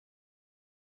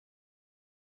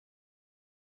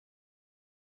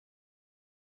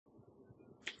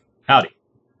Howdy.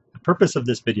 The purpose of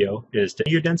this video is to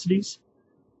linear densities,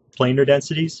 planar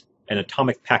densities, and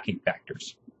atomic packing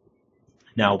factors.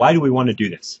 Now, why do we want to do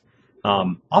this?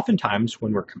 Oftentimes,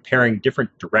 when we're comparing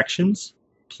different directions,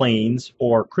 planes,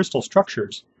 or crystal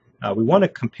structures, we want to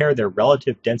compare their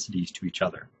relative densities to each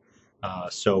other.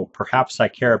 So perhaps I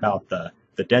care about the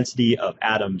density of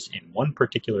atoms in one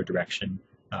particular direction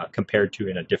compared to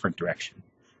in a different direction.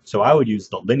 So I would use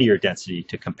the linear density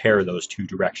to compare those two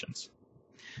directions.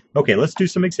 Okay, let's do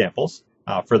some examples.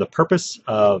 For the purpose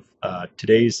of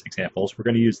today's examples, we're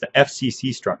going to use the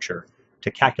FCC structure to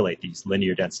calculate these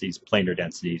linear densities, planar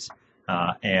densities,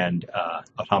 and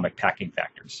atomic packing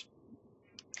factors.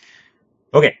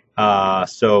 Okay,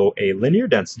 so a linear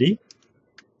density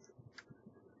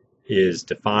is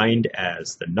defined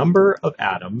as the number of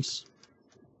atoms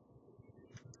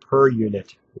per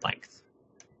unit length.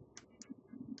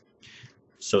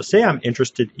 So say I'm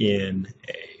interested in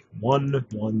a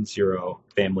 110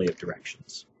 family of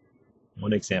directions.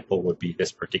 One example would be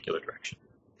this particular direction.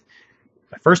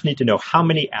 I first need to know how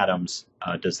many atoms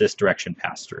does this direction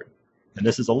pass through. And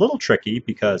this is a little tricky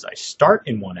because I start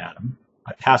in one atom,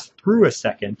 I pass through a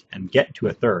second and get to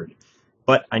a third,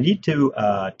 but I need to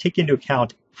take into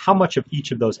account how much of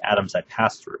each of those atoms I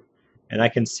pass through. And I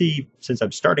can see, since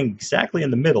I'm starting exactly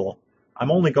in the middle, I'm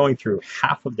only going through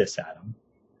half of this atom,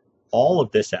 all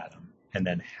of this atom, and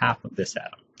then half of this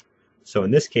atom. So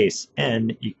in this case,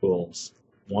 n equals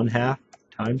 1/2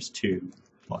 times 2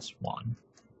 plus 1,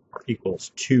 or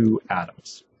equals 2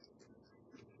 atoms.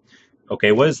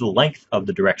 Okay, what is the length of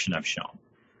the direction I've shown?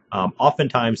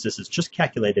 Oftentimes, this is just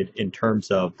calculated in terms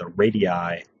of the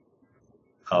radii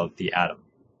of the atom.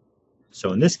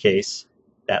 So in this case,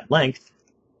 that length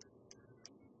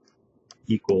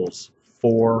equals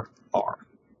 4r.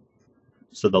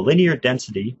 So the linear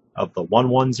density of the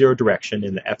 110 direction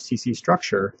in the FCC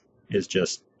structure is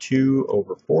just 2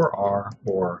 over 4r,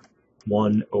 or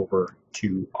 1 over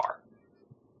 2r.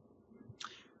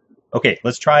 Okay,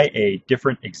 let's try a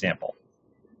different example.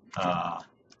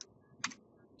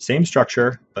 Same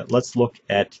structure, but let's look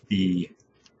at the,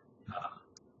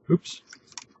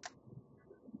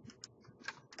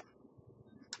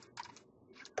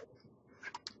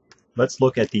 let's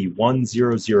look at the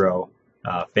 100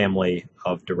 family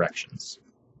of directions.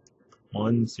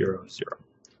 100.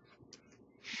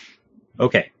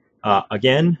 Okay,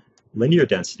 again, linear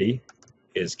density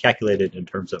is calculated in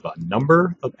terms of a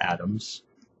number of atoms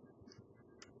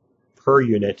per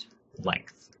unit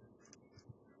length.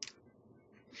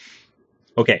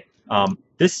 Okay,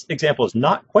 this example is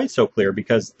not quite so clear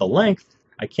because the length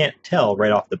I can't tell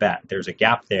right off the bat. There's a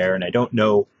gap there and I don't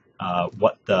know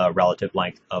what the relative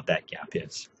length of that gap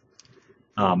is.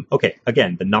 Okay,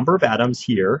 again, the number of atoms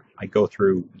here, I go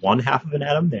through 1/2 of an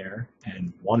atom there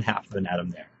and 1/2 of an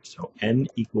atom there. So n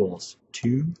equals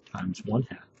 2 times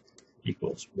 1/2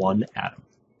 equals 1 atom.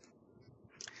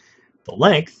 The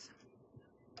length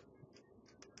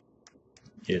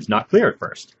is not clear at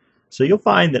first. So you'll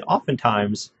find that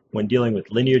oftentimes when dealing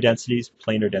with linear densities,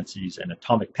 planar densities, and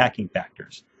atomic packing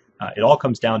factors, it all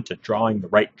comes down to drawing the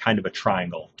right kind of a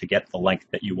triangle to get the length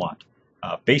that you want,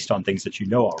 based on things that you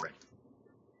know already.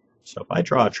 So if I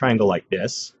draw a triangle like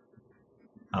this,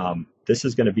 this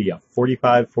is going to be a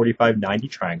 45, 45, 90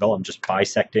 triangle. I'm just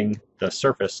bisecting the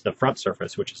surface, the front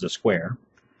surface, which is a square.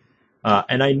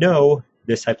 And I know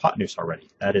this hypotenuse already.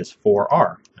 That is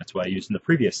 4r. That's what I used in the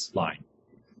previous line.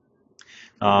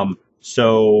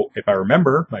 So if I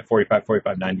remember my 45,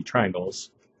 45, 90 triangles,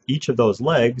 each of those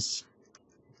legs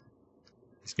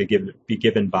is going to be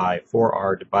given by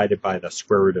 4r divided by the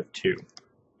square root of 2,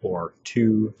 or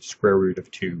 2 square root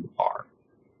of 2r.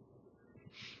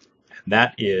 And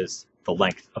that is the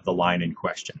length of the line in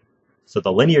question. So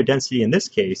the linear density in this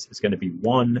case is going to be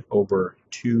 1 over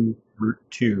 2 root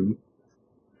 2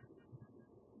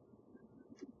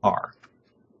 r.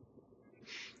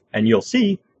 And you'll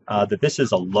see that this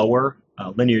is a lower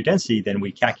linear density than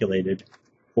we calculated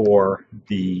for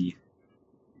the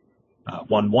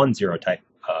 110 type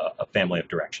of family of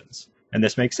directions. And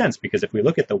this makes sense because if we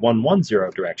look at the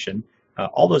 110 direction,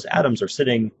 all those atoms are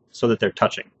sitting so that they're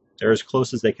touching. They're as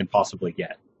close as they can possibly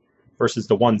get. Versus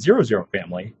the 100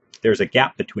 family, there's a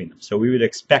gap between them. So we would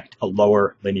expect a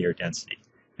lower linear density.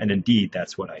 And indeed,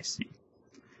 that's what I see.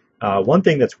 One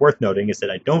thing that's worth noting is that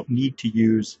I don't need to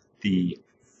use the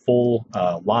full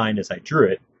line as I drew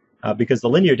it, because the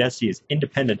linear density is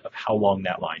independent of how long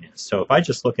that line is. So if I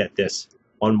just look at this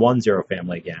 110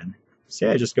 family again, say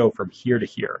I just go from here to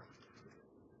here.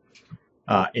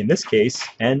 In this case,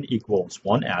 n equals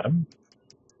 1 atom,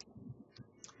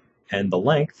 and the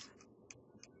length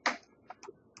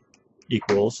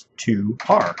equals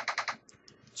 2r.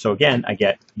 So again, I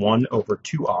get 1 over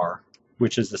 2r,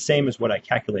 which is the same as what I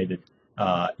calculated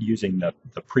using the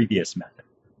previous method.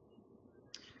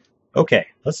 Okay,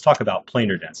 let's talk about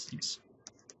planar densities.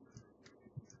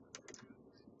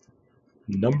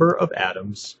 Number of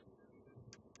atoms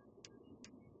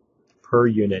per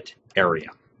unit area.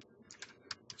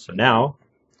 So now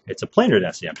it's a planar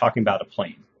density. I'm talking about a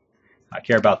plane. I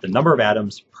care about the number of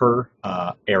atoms per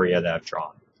area that I've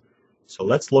drawn. So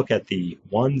let's look at the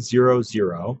 1, 0,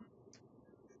 0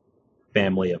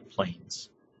 family of planes.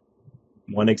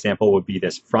 One example would be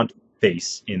this front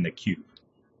face in the cube.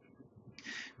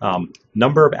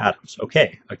 Number of atoms.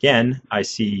 Okay, again, I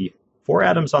see 4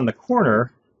 atoms on the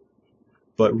corner,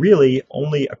 but really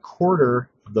only a quarter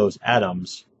of those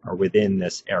atoms are within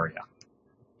this area.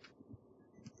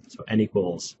 So n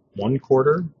equals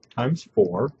 1/4 times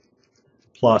 4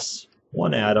 plus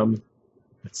 1 atom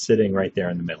that's sitting right there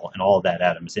in the middle, and all of that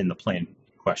atom is in the plane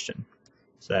question.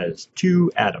 So that is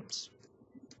 2 atoms.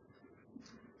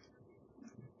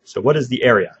 So what is the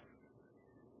area?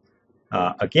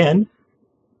 Again,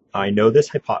 I know this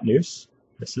hypotenuse.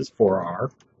 This is 4r.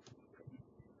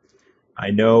 I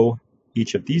know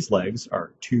each of these legs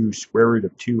are 2 square root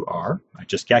of 2r. I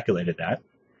just calculated that.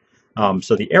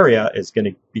 So the area is going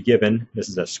to be given, this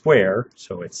is a square,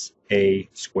 so it's a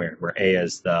squared, where a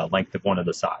is the length of one of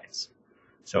the sides.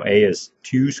 So a is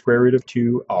 2 square root of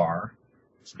 2r,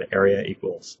 so the area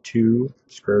equals 2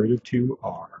 square root of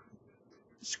 2r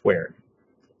squared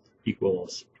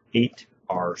equals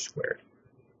 8r squared.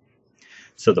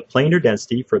 So the planar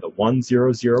density for the 1,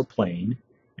 0, 0 plane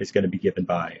is going to be given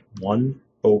by 1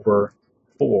 over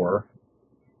 4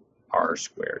 r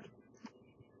squared.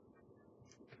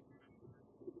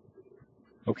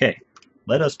 Okay,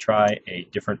 let us try a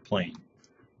different plane.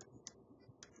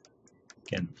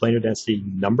 Again, planar density,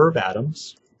 number of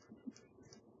atoms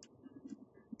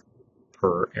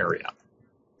per area.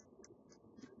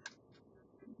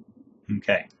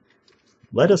 Okay,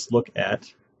 let us look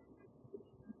at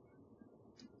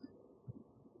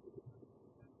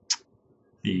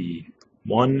the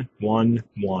 1, 1,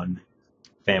 1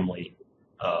 family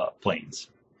planes.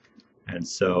 And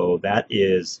so that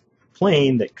is a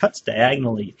plane that cuts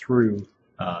diagonally through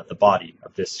the body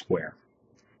of this square.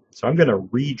 So I'm going to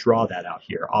redraw that out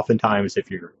here. Oftentimes, if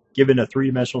you're given a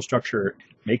three-dimensional structure, it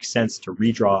makes sense to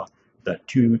redraw the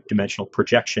two-dimensional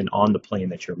projection on the plane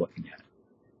that you're looking at.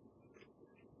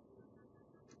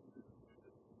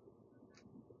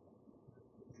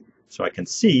 So I can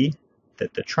see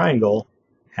that the triangle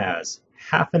has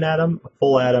half an atom, a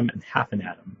full atom, and half an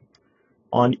atom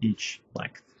on each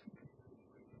length.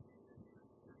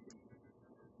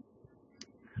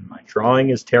 And my drawing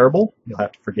is terrible. You'll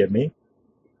have to forgive me.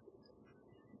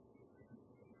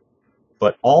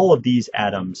 But all of these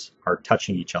atoms are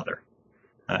touching each other.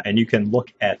 And you can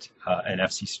look at an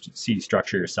FCC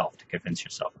structure yourself to convince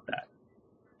yourself of that.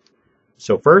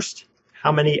 So first,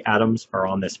 how many atoms are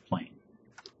on this plane?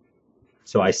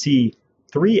 So I see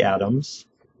 3 atoms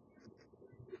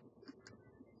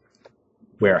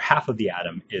where half of the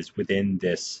atom is within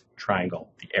this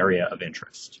triangle, the area of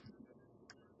interest.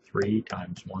 3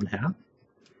 times 1/2.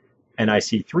 And I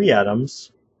see 3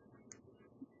 atoms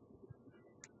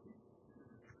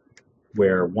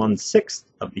where 1/6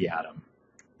 of the atom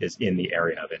is in the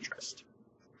area of interest.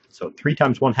 So 3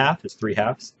 times 1/2 is 3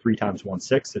 halves. 3 times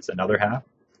 1/6 is another half.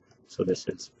 So this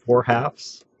is 4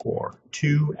 halves, or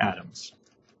 2 atoms.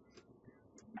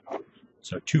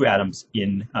 So 2 atoms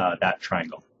in that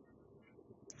triangle.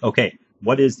 Okay,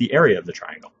 what is the area of the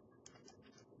triangle?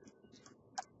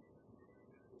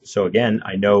 So again,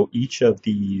 I know each of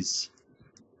these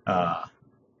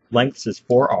lengths is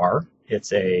 4r.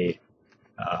 It's a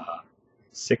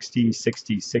 60,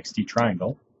 60, 60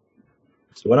 triangle.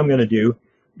 So what I'm going to do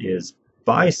is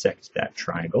bisect that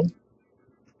triangle.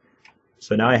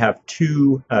 So now I have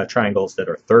 2 triangles that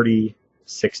are 30,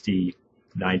 60,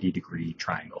 90-degree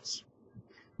triangles.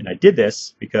 And I did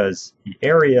this because the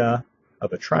area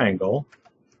of a triangle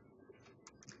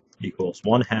equals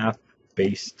 1/2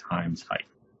 base times height.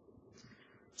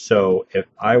 So if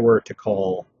I were to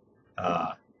call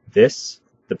this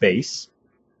the base,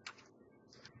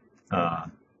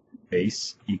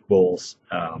 base equals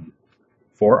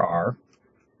 4r,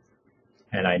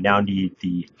 and I now need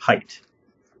the height,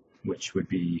 which would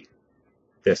be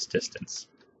this distance.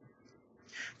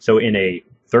 So in a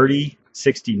 30,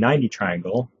 60, 90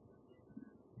 triangle,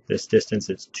 this distance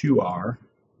is 2r,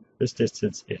 this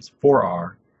distance is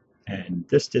 4r, and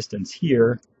this distance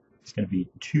here is going to be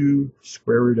 2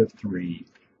 square root of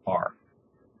 3r.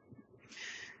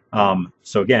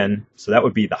 So again, so that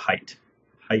would be the height.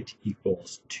 Height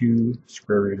equals 2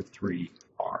 square root of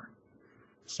 3r.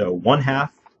 So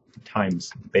 1/2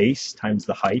 times base times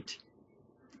the height.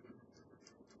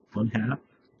 1/2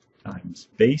 times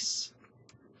base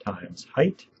times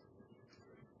height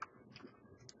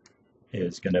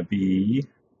is going to be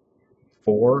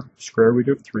 4 square root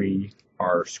of 3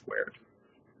 r squared.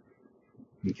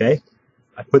 Okay,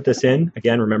 I put this in,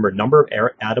 again, remember number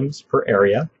of atoms per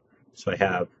area. So I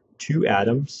have 2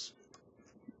 atoms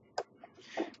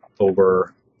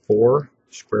over 4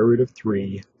 square root of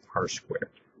 3 r squared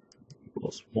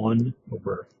equals 1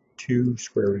 over 2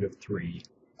 square root of 3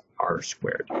 r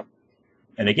squared.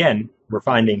 And again, we're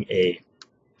finding a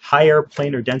higher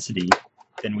planar density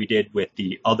than we did with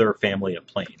the other family of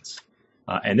planes.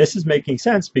 And this is making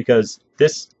sense because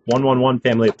this 111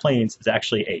 family of planes is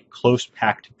actually a close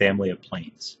packed family of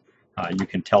planes. You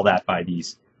can tell that by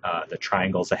these the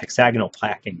triangles, the hexagonal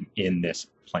packing in this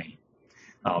plane.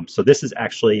 So this is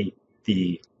actually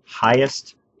the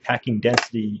highest packing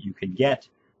density you can get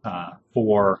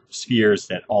for spheres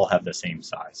that all have the same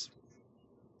size.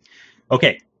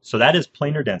 Okay, so that is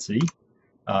planar density.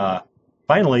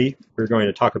 Finally, we're going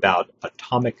to talk about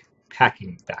atomic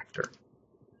packing factor.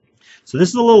 So this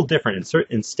is a little different.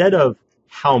 Instead of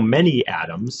how many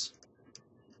atoms,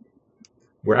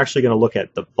 we're actually going to look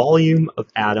at the volume of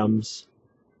atoms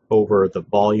over the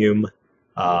volume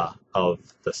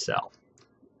of the cell.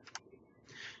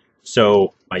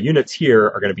 So my units here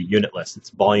are going to be unitless.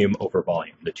 It's volume over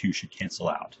volume. The two should cancel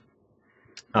out.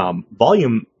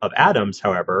 Volume of atoms,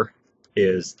 however,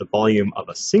 is the volume of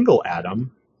a single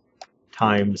atom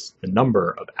times the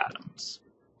number of atoms.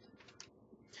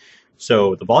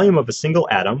 So the volume of a single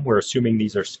atom, we're assuming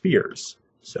these are spheres.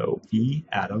 So V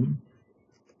atom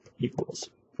equals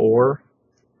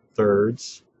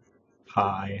 4/3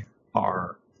 pi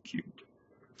r cubed.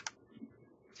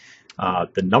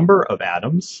 The number of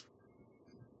atoms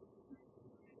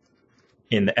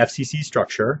in the FCC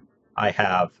structure, I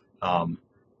have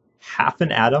half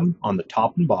an atom on the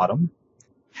top and bottom,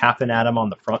 half an atom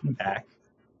on the front and back,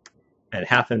 and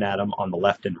half an atom on the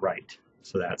left and right.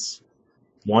 So that's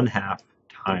 1/2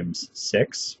 times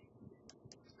 6,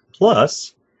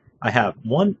 plus I have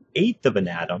 1/8 of an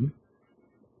atom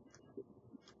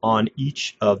on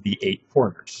each of the 8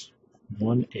 corners.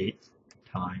 1/8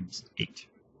 times 8.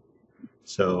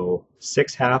 So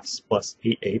 6/2 plus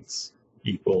 8/8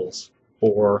 equals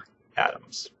 4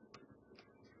 atoms.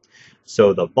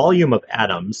 So the volume of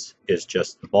atoms is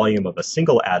just the volume of a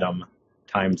single atom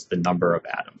times the number of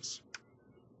atoms.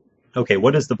 Okay,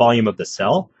 what is the volume of the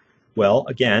cell? Well,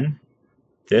 again,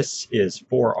 this is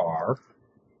 4r.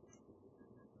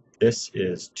 This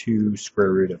is 2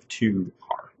 square root of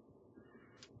 2r.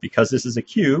 Because this is a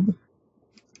cube,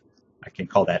 I can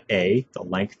call that A, the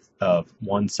length of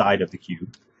one side of the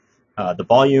cube. The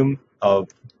volume of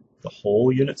the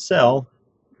whole unit cell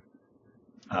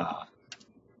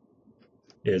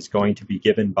is going to be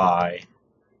given by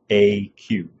A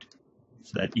cubed.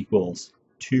 So that equals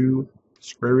 2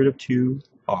 square root of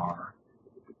 2r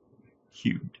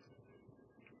cubed.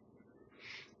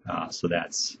 So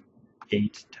that's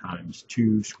 8 times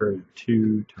 2 square root of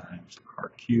 2 times r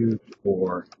cubed,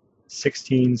 or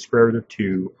 16 square root of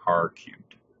 2 r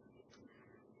cubed.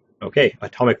 Okay,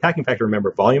 atomic packing factor,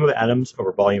 remember, volume of atoms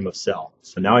over volume of cell.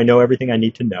 So now I know everything I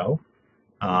need to know.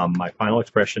 My final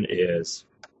expression is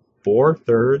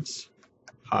 4/3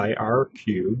 pi r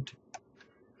cubed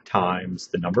times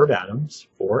the number of atoms,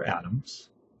 4 atoms,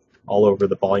 all over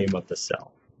the volume of the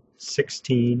cell.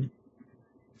 16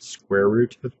 square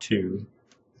root of 2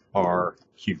 r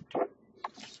cubed.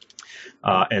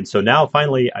 And so now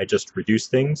finally I just reduce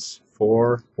things.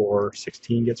 4,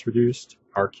 16 gets reduced,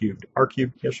 r cubed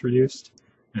gets reduced.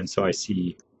 And so I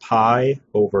see pi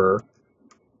over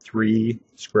 3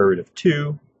 square root of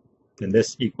 2, and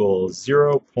this equals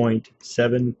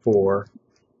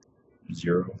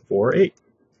 0.74048.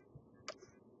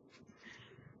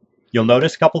 You'll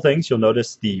notice a couple things. You'll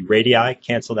notice the radii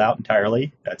canceled out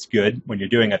entirely. That's good. When you're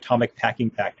doing atomic packing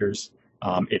factors,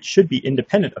 it should be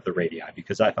independent of the radii,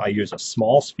 because if I use a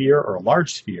small sphere or a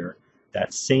large sphere,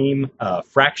 that same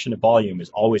fraction of volume is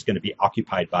always going to be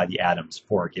occupied by the atoms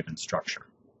for a given structure.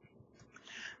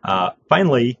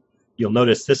 Finally, you'll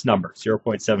notice this number,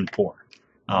 0.74.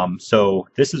 So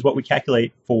this is what we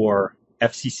calculate for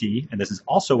FCC, and this is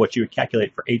also what you would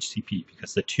calculate for HCP,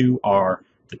 because the two are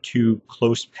the two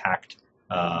close packed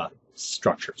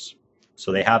structures.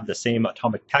 So they have the same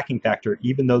atomic packing factor,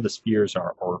 even though the spheres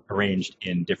are arranged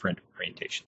in different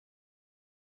orientations.